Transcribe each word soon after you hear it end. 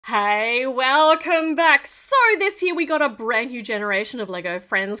Hey, welcome back. So this year we got a brand new generation of LEGO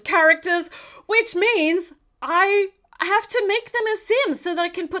Friends characters, which means I have to make them as Sims so that I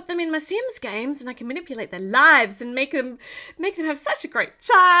can put them in my Sims games and I can manipulate their lives and make them have such a great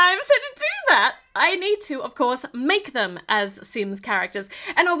time. So to do that, I need to, of course, make them as Sims characters.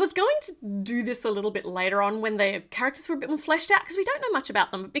 And I was going to do this a little bit later on when the characters were a bit more fleshed out because we don't know much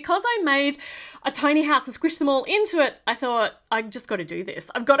about them. But because I made a tiny house and squished them all into it, I thought, I've just got to do this.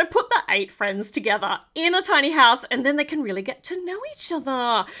 I've got to put the 8 friends together in a tiny house and then they can really get to know each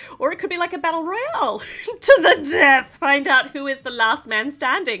other. Or it could be like a Battle Royale to the death. Find out who is the last man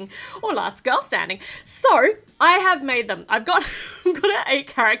standing or last girl standing. So I have made them. I've got 8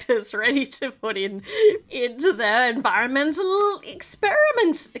 characters ready to put into their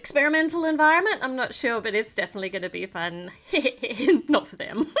experimental environment. I'm not sure, but it's definitely going to be fun. Not for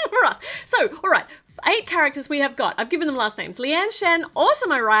them, for us. So, all right, 8 characters we have got. I've given them last names: Leanne, Shen,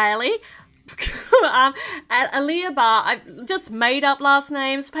 Autumn O'Reilly, Aaliyah Barr. I've just made up last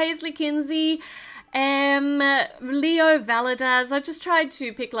names: Paisley Kinsey, Leo Valadaz. I just tried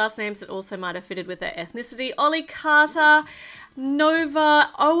to pick last names that also might have fitted with their ethnicity. Ollie Carter, Nova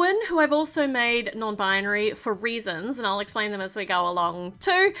Owen, who I've also made non-binary for reasons, and I'll explain them as we go along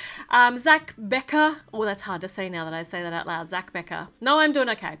too. Zach Becker. Oh, that's hard to say now that I say that out loud. Zach Becker. No, I'm doing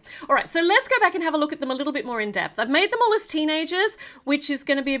okay. All right, so let's go back and have a look at them a little bit more in depth. I've made them all as teenagers, which is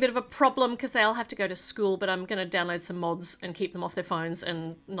going to be a bit of a problem because they'll have to go to school, but I'm going to download some mods and keep them off their phones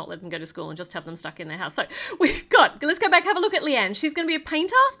and not let them go to school and just have them stuck in their house. So let's go back, have a look at Leanne. She's going to be a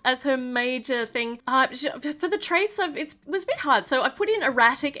painter as her major thing. For the traits, it was a bit hard. So I put in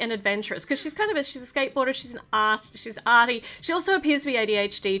erratic and adventurous because she's she's a skateboarder, she's arty. She also appears to be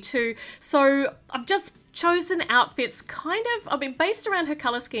ADHD too. So I've just chosen outfits based around her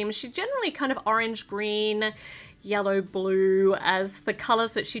color scheme. She's generally kind of orange, green, yellow, blue as the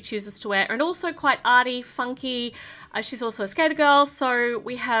colors that she chooses to wear, and also quite arty, funky. She's also a skater girl, so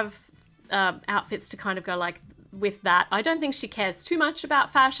we have outfits to kind of go like with that. I don't think she cares too much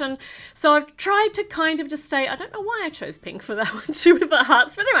about fashion, so I've tried to kind of just stay. I don't know why I chose pink for that one too with the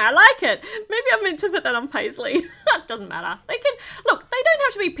hearts, but anyway, I like it. Maybe I'm meant to put that on Paisley. It doesn't matter. They don't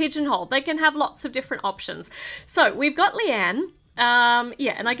have to be pigeonholed. They can have lots of different options. So we've got Leanne.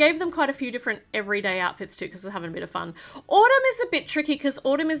 And I gave them quite a few different everyday outfits too because we're having a bit of fun. Autumn is a bit tricky because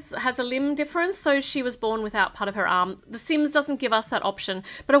Autumn has a limb difference, so she was born without part of her arm. The Sims doesn't give us that option,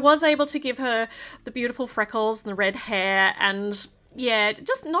 but I was able to give her the beautiful freckles and the red hair, and yeah,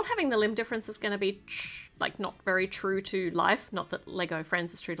 just not having the limb difference is going to be not very true to life. Not that Lego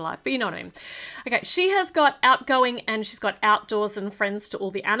Friends is true to life, but you know what I mean. Okay, she has got outgoing and she's got outdoors and friends to all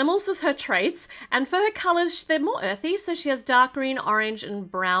the animals as her traits. And for her colours, they're more earthy. So she has dark green, orange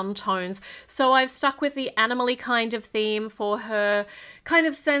and brown tones. So I've stuck with the animal-y kind of theme for her kind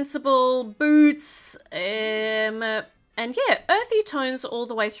of sensible boots, and yeah, earthy tones all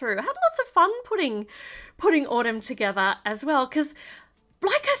the way through. I had lots of fun putting Autumn together as well because,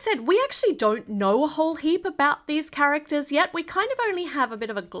 like I said, we actually don't know a whole heap about these characters yet. We kind of only have a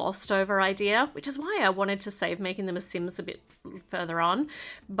bit of a glossed over idea, which is why I wanted to save making them as Sims a bit further on.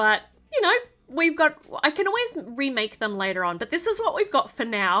 But, you know, I can always remake them later on, but this is what we've got for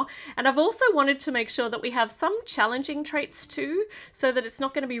now. And I've also wanted to make sure that we have some challenging traits too, so that it's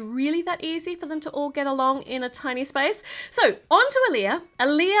not going to be really that easy for them to all get along in a tiny space. So on to Aaliyah.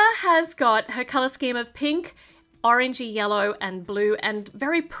 Aaliyah has got her color scheme of pink, orangey yellow and blue, and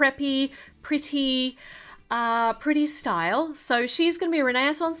very preppy, pretty style. So she's going to be a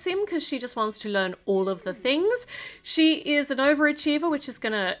Renaissance Sim because she just wants to learn all of the things. She is an overachiever, which is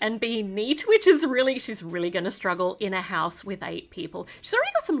and be neat, which is she's really going to struggle in a house with 8 people. She's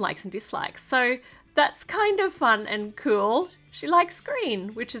already got some likes and dislikes, so that's kind of fun and cool. She likes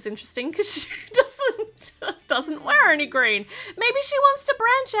green, which is interesting because she doesn't wear any green. Maybe she wants to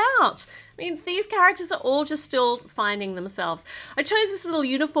branch out. I mean, these characters are all just still finding themselves. I chose this little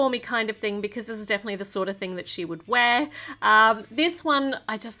uniformy kind of thing because this is definitely the sort of thing that she would wear. This one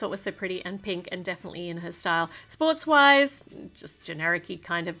I just thought was so pretty and pink and definitely in her style. Sports-wise, just generic-y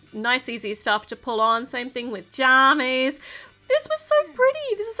kind of nice, easy stuff to pull on. Same thing with jammies. This was so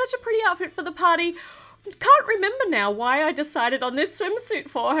pretty. This is such a pretty outfit for the party. Can't remember now why I decided on this swimsuit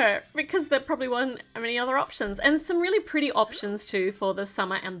for her because there probably weren't many other options, and some really pretty options too for the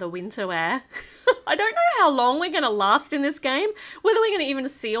summer and the winter wear. I don't know how long we're going to last in this game, whether we're going to even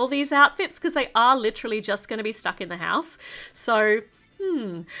see all these outfits because they are literally just going to be stuck in the house. So,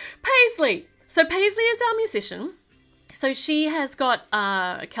 Paisley. So Paisley is our musician. So she has got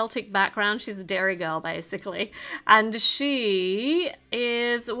a Celtic background. She's a dairy girl, basically. And she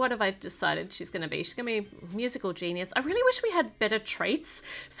is, what have I decided she's going to be? She's going to be a musical genius. I really wish we had better traits.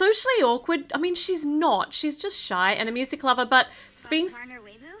 Socially awkward. I mean, she's not. She's just shy and a music lover, but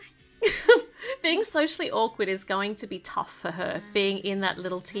being socially awkward is going to be tough for her, being in that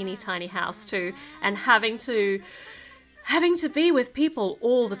little teeny tiny house too, and having to be with people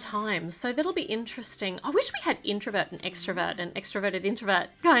all the time. So that'll be interesting. I wish we had introvert and extroverted introvert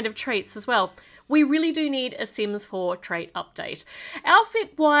kind of traits as well. We really do need a Sims 4 trait update.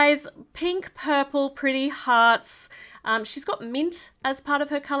 Outfit wise, pink, purple, pretty hearts. She's got mint as part of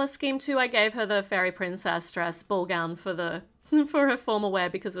her color scheme too. I gave her the fairy princess dress ball gown for her formal wear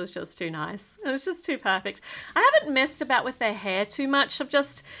because it was just too nice. It was just too perfect. I haven't messed about with their hair too much. I've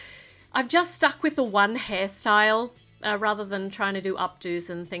just stuck with the one hairstyle. Rather than trying to do updos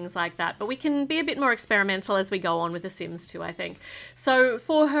and things like that. But we can be a bit more experimental as we go on with The Sims 2, I think. So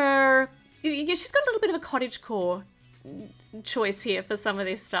for her, she's got a little bit of a cottagecore choice here for some of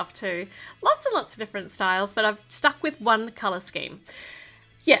this stuff too. Lots and lots of different styles, but I've stuck with one colour scheme.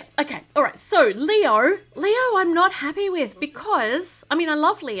 Yeah, okay, all right. So Leo I'm not happy with because, I mean, I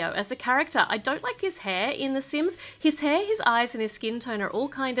love Leo as a character. I don't like his hair in The Sims. His hair, his eyes and his skin tone are all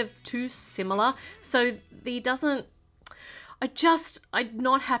kind of too similar. So he doesn't, I'm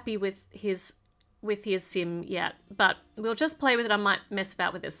not happy with his sim yet, but we'll just play with it. I might mess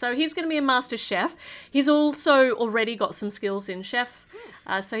about with this. So he's going to be a master chef. He's also already got some skills in chef,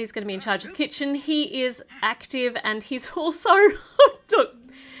 so he's going to be in charge of the kitchen. He is active and he's also, look,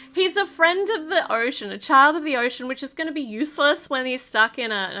 he's a friend of the ocean, a child of the ocean, which is going to be useless when he's stuck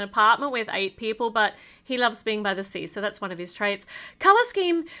in an apartment with 8 people, but he loves being by the sea, so that's one of his traits. Colour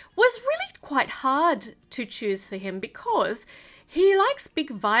scheme was really quite hard to choose for him because he likes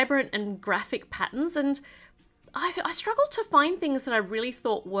big, vibrant and graphic patterns, and I struggled to find things that I really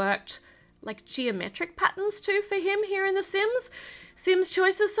thought worked, like geometric patterns too for him here in the Sims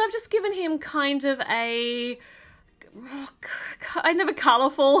choices, so I've just given him kind of a kind of a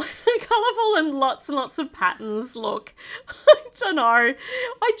colourful and lots of patterns look. I don't know.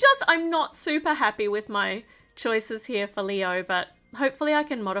 I'm not super happy with my choices here for Leo, but hopefully I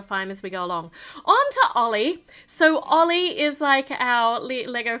can modify him as we go along. On to Ollie. So Ollie is like our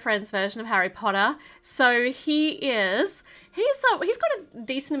Lego Friends version of Harry Potter. So he's got a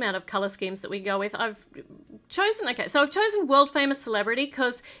decent amount of colour schemes that we go with. I've chosen world famous celebrity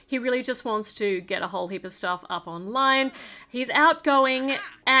because he really just wants to get a whole heap of stuff up online. He's outgoing,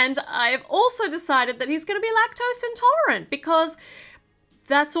 and I've also decided that he's going to be lactose intolerant because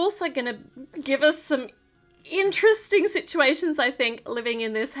that's also going to give us some interesting situations, I think, living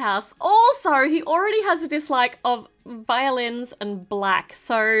in this house. Also, he already has a dislike of violins and black,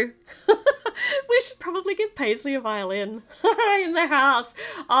 so we should probably give Paisley a violin in the house.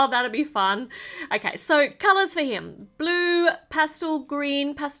 Oh, that'd be fun. Okay, so colours for him. Blue, pastel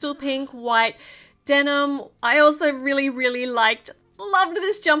green, pastel pink, white, denim. I also really loved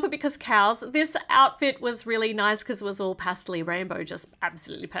this jumper because cows. This outfit was really nice because it was all pastel-y rainbow, just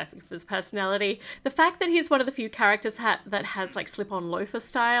absolutely perfect for his personality. The fact that he's one of the few characters that has like slip-on loafer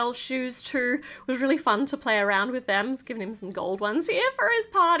style shoes too was really fun to play around with them. It's given him some gold ones here for his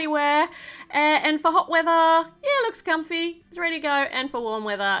party wear. And for hot weather, yeah, looks comfy. It's ready to go. And for warm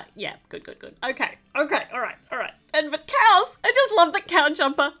weather, yeah, good. Okay, all right. And for cows, I just love the cow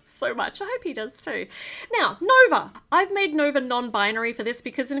jumper so much. I hope he does too. Now, Nova. I've made Nova non-binary for this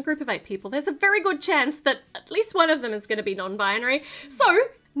because in a group of 8 people, there's a very good chance that at least one of them is going to be non-binary. So,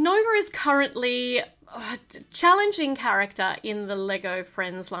 Nova is currently a challenging character in the Lego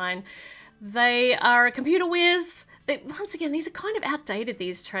Friends line. They are a computer whiz. Once again, these are kind of outdated,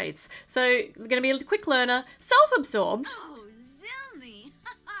 these traits. So, they're going to be a quick learner, self-absorbed.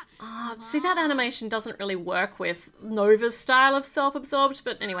 See, that animation doesn't really work with Nova's style of self-absorbed,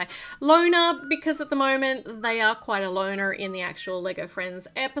 but anyway. Loner, because at the moment they are quite a loner in the actual Lego Friends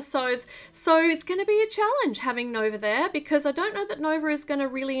episodes, so it's going to be a challenge having Nova there, because I don't know that Nova is going to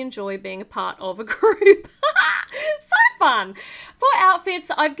really enjoy being a part of a group. So fun! For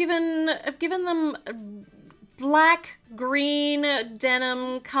outfits, I've given them black, green,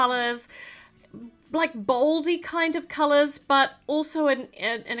 denim colours, like boldy kind of colours, but also an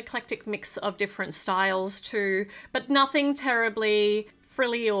eclectic mix of different styles too, but nothing terribly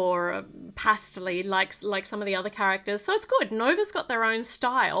frilly or pastel-y like some of the other characters. So it's good. Nova's got their own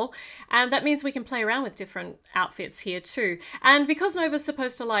style, and that means we can play around with different outfits here too. And because Nova's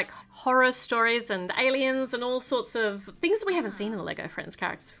supposed to like horror stories and aliens and all sorts of things that we haven't seen in the Lego Friends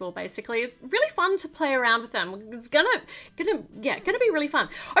characters before, basically, really fun to play around with them. It's gonna be really fun.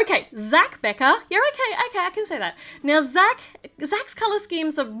 Okay, Zach Becker. Yeah, okay, I can say that. Now, Zach's color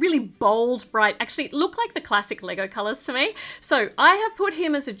schemes are really bold, bright, actually look like the classic Lego colors to me. So I have put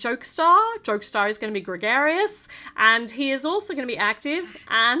him as a joke star. Joke star is going to be gregarious, and he is also going to be active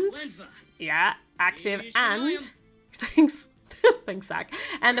and, yeah, active and, thanks, thanks Zach,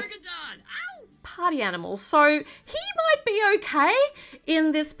 and a party animal. So he might be okay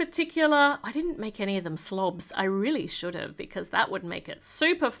in this particular, I didn't make any of them slobs. I really should have, because that would make it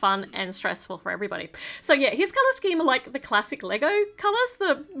super fun and stressful for everybody. So yeah, his color scheme are like the classic Lego colors,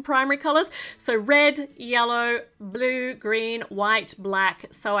 the primary colors. So red, yellow, blue, green, white, black.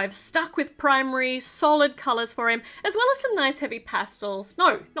 So I've stuck with primary solid colors for him, as well as some nice heavy pastels.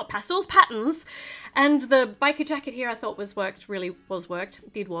 No, not pastels, patterns. And the biker jacket here I thought did work really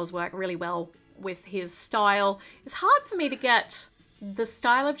well with his style. It's hard for me to get the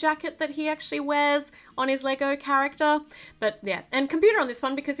style of jacket that he actually wears on his Lego character, but yeah. And computer on this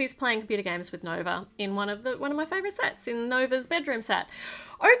one, because he's playing computer games with Nova in one of my favorite sets, in Nova's bedroom set.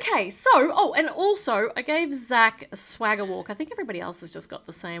 Okay, so and also I gave Zach a swagger walk. I think everybody else has just got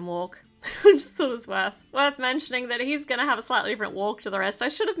the same walk. I just thought it was worth mentioning that he's gonna have a slightly different walk to the rest. I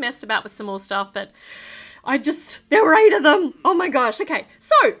should have messed about with some more stuff, but there were 8 of them. Oh my gosh. Okay,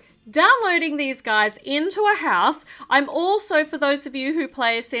 so downloading these guys into a house. I'm also, for those of you who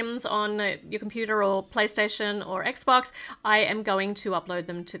play Sims on your computer or PlayStation or Xbox, I am going to upload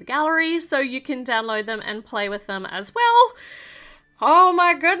them to the gallery so you can download them and play with them as well. Oh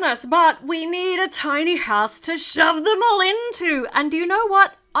my goodness, but we need a tiny house to shove them all into. And do you know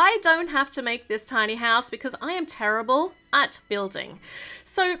what? I don't have to make this tiny house because I am terrible at building.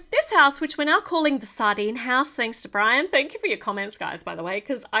 So this house, which we're now calling the Sardine House, thanks to Brian. Thank you for your comments, guys, by the way,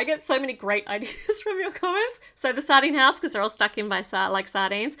 because I get so many great ideas from your comments. So the Sardine House, because they're all stuck in by like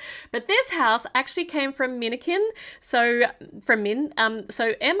sardines. But this house actually came from Minnakin. So from Min,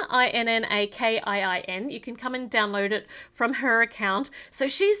 so MINNAKIIN. You can come and download it from her account. So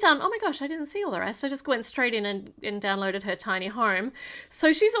she's done, oh my gosh, I didn't see all the rest. I just went straight in and downloaded her tiny home.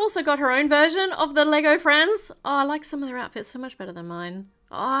 So she's also got her own version of the Lego Friends. Oh, I like some of their outfits so much better than mine.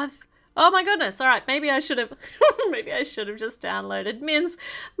 Oh my goodness. All right, maybe I should have just downloaded Min's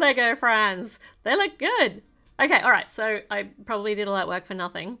Lego Friends. They look good. Okay, all right. So I probably did all that work for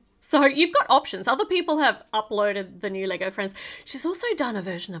nothing. So you've got options. Other people have uploaded the new Lego Friends. She's also done a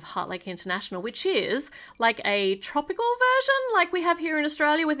version of Heart Lake International, which is like a tropical version like we have here in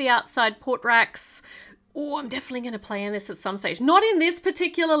Australia with the outside port racks. Oh, I'm definitely going to play in this at some stage. Not in this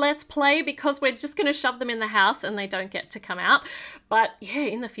particular Let's Play, because we're just going to shove them in the house and they don't get to come out. But yeah,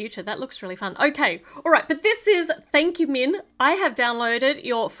 in the future, that looks really fun. Okay, all right, but this is, thank you, Min. I have downloaded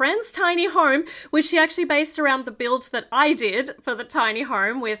your friend's tiny home, which she actually based around the build that I did for the tiny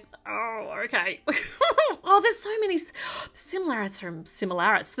home with, oh, okay. Oh, there's so many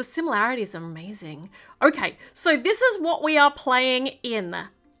similarities. The similarities are amazing. Okay, so this is what we are playing in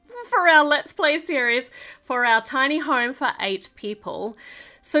for our Let's Play series for our tiny home for 8 people.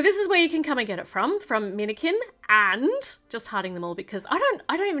 So this is where you can come and get it from Minnakin, and just hearting them all because I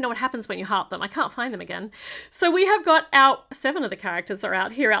don't even know what happens when you heart them. I can't find them again. So we have got 7 of the characters are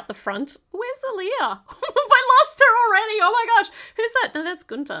out here out the front. Where's Aaliyah? I lost her already. Oh my gosh. Who's that? No, that's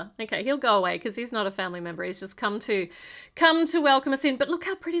Gunter. Okay, he'll go away because he's not a family member. He's just come to welcome us in. But look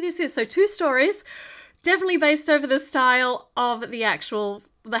how pretty this is. So 2 stories, definitely based over the style of the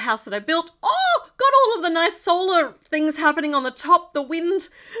house that I built. Oh, got all of the nice solar things happening on the top, the wind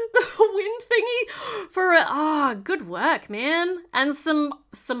thingy for good work, man. And some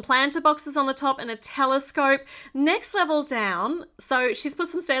planter boxes on the top and a telescope. Next level down, so she's put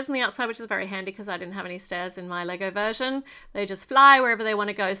some stairs on the outside, which is very handy because I didn't have any stairs in my Lego version. They just fly wherever they want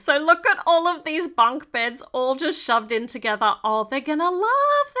to go. So look at all of these bunk beds all just shoved in together. Oh, they're gonna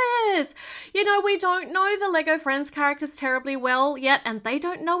love this. You know, we don't know the Lego Friends characters terribly well yet, and they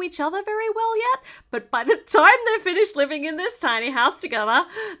don't know each other very well yet, but by the time they're finished living in this tiny house together,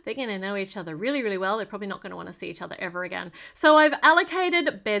 they're going to know each other really, really well. They're probably not going to want to see each other ever again. So I've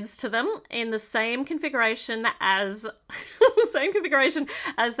allocated beds to them in the same configuration as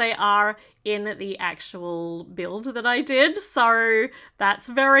they are in the actual build that I did. So that's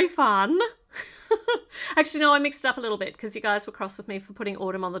very fun. Actually, no, I mixed it up a little bit because you guys were cross with me for putting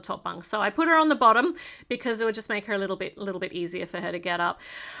Autumn on the top bunk. So I put her on the bottom because it would just make her a little bit easier for her to get up.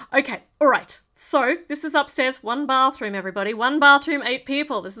 Okay, all right. So this is upstairs, 1 bathroom, everybody. 1 bathroom, 8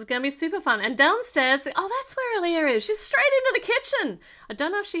 people. This is going to be super fun. And downstairs, oh, that's where Leah is. She's straight into the kitchen. I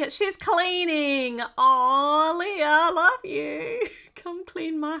don't know if she's cleaning. Oh, Leah, love you. Come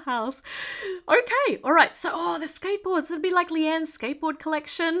clean my house. Okay, all right. So, the skateboards. It'll be like Leanne's skateboard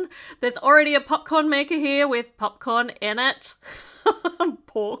collection. There's already a popcorn maker here with popcorn in it.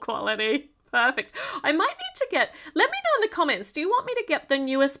 Poor quality. Perfect. I might need to let me know in the comments, do you want me to get the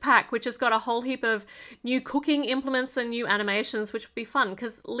newest pack, which has got a whole heap of new cooking implements and new animations, which would be fun,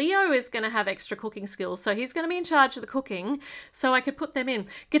 because Leo is going to have extra cooking skills, so he's going to be in charge of the cooking, so I could put them in.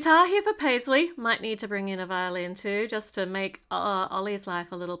 Guitar here for Paisley. Might need to bring in a violin too, just to make Ollie's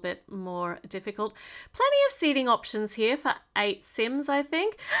life a little bit more difficult. Plenty of seating options here for 8 Sims, I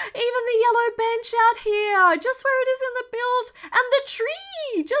think. Even the yellow bench out here, just where it is in the build, and the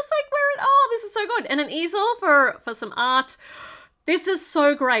tree, just like where it, this is so good. And an easel for some art. This is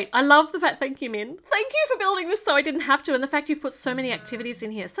so great. I love the fact, thank you, Min. Thank you for building this so I didn't have to. And the fact you've put so many activities in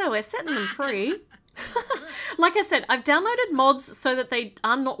here. So we're setting them free. Like I said, I've downloaded mods so that they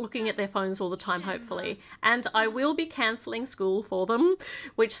are not looking at their phones all the time, hopefully. And I will be cancelling school for them,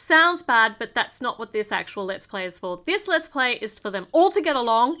 which sounds bad, but that's not what this actual Let's Play is for. This Let's Play is for them all to get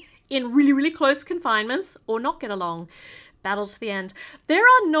along in really, really close confinements or not get along. Battle to the end. There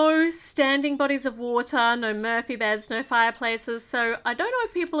are no standing bodies of water, no Murphy beds, no fireplaces, so I don't know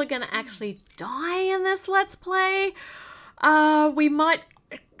if people are going to actually die in this Let's Play. We might...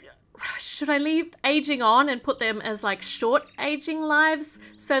 Should I leave aging on and put them as like short aging lives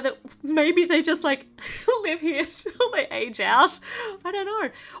so that maybe they just like live here till they age out? I don't know.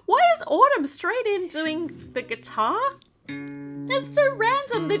 Why is Autumn straight in doing the guitar? It's so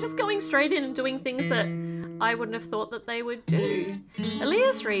random. They're just going straight in and doing things that I wouldn't have thought that they would do.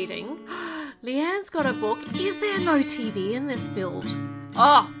 Aaliyah's reading. Leanne's got a book. Is there no TV in this build?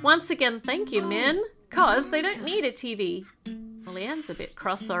 Oh, once again, thank you, Min. Because they don't need a TV. Well, Leanne's a bit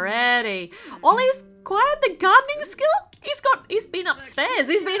cross already. Ollie's acquired the gardening skill? He's been upstairs.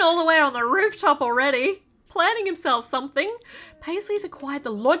 He's been all the way on the rooftop already, planning himself something. Paisley's acquired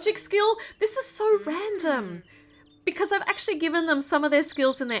the logic skill. This is so random. Because I've actually given them some of their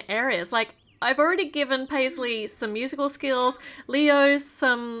skills in their areas. Like, I've already given Paisley some musical skills, Leo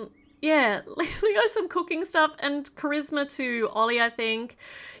some cooking stuff, and charisma to Ollie, I think.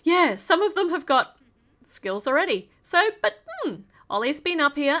 Yeah, some of them have got skills already. So, but, Ollie's been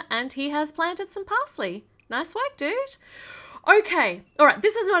up here and he has planted some parsley. Nice work, dude. Okay, all right,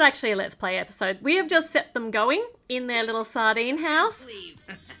 this is not actually a Let's Play episode. We have just set them going in their little sardine house.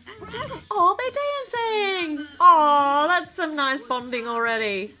 Oh, they're dancing. Oh, that's some nice bonding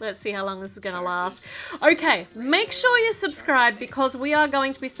already. Let's see how long this is going to last. Okay, make sure you subscribe because we are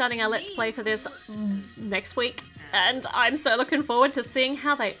going to be starting our Let's Play for this next week. And I'm so looking forward to seeing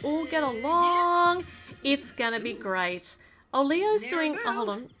how they all get along. It's going to be great. Oh, Leo's doing... Oh, hold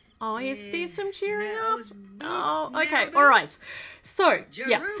on. Oh, he's did some cheering up. Oh, okay. All right. So,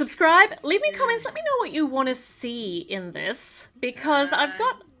 yeah, subscribe. Leave me comments. Let me know what you want to see in this because I've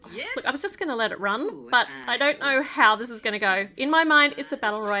got... Look, I was just going to let it run, but I don't know how this is going to go. In my mind, it's a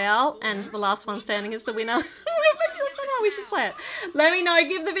Battle Royale, and the last one standing is the winner. Maybe that's not how we should play it. Let me know,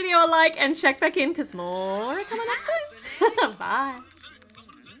 give the video a like, and check back in, because more are coming up soon. Bye.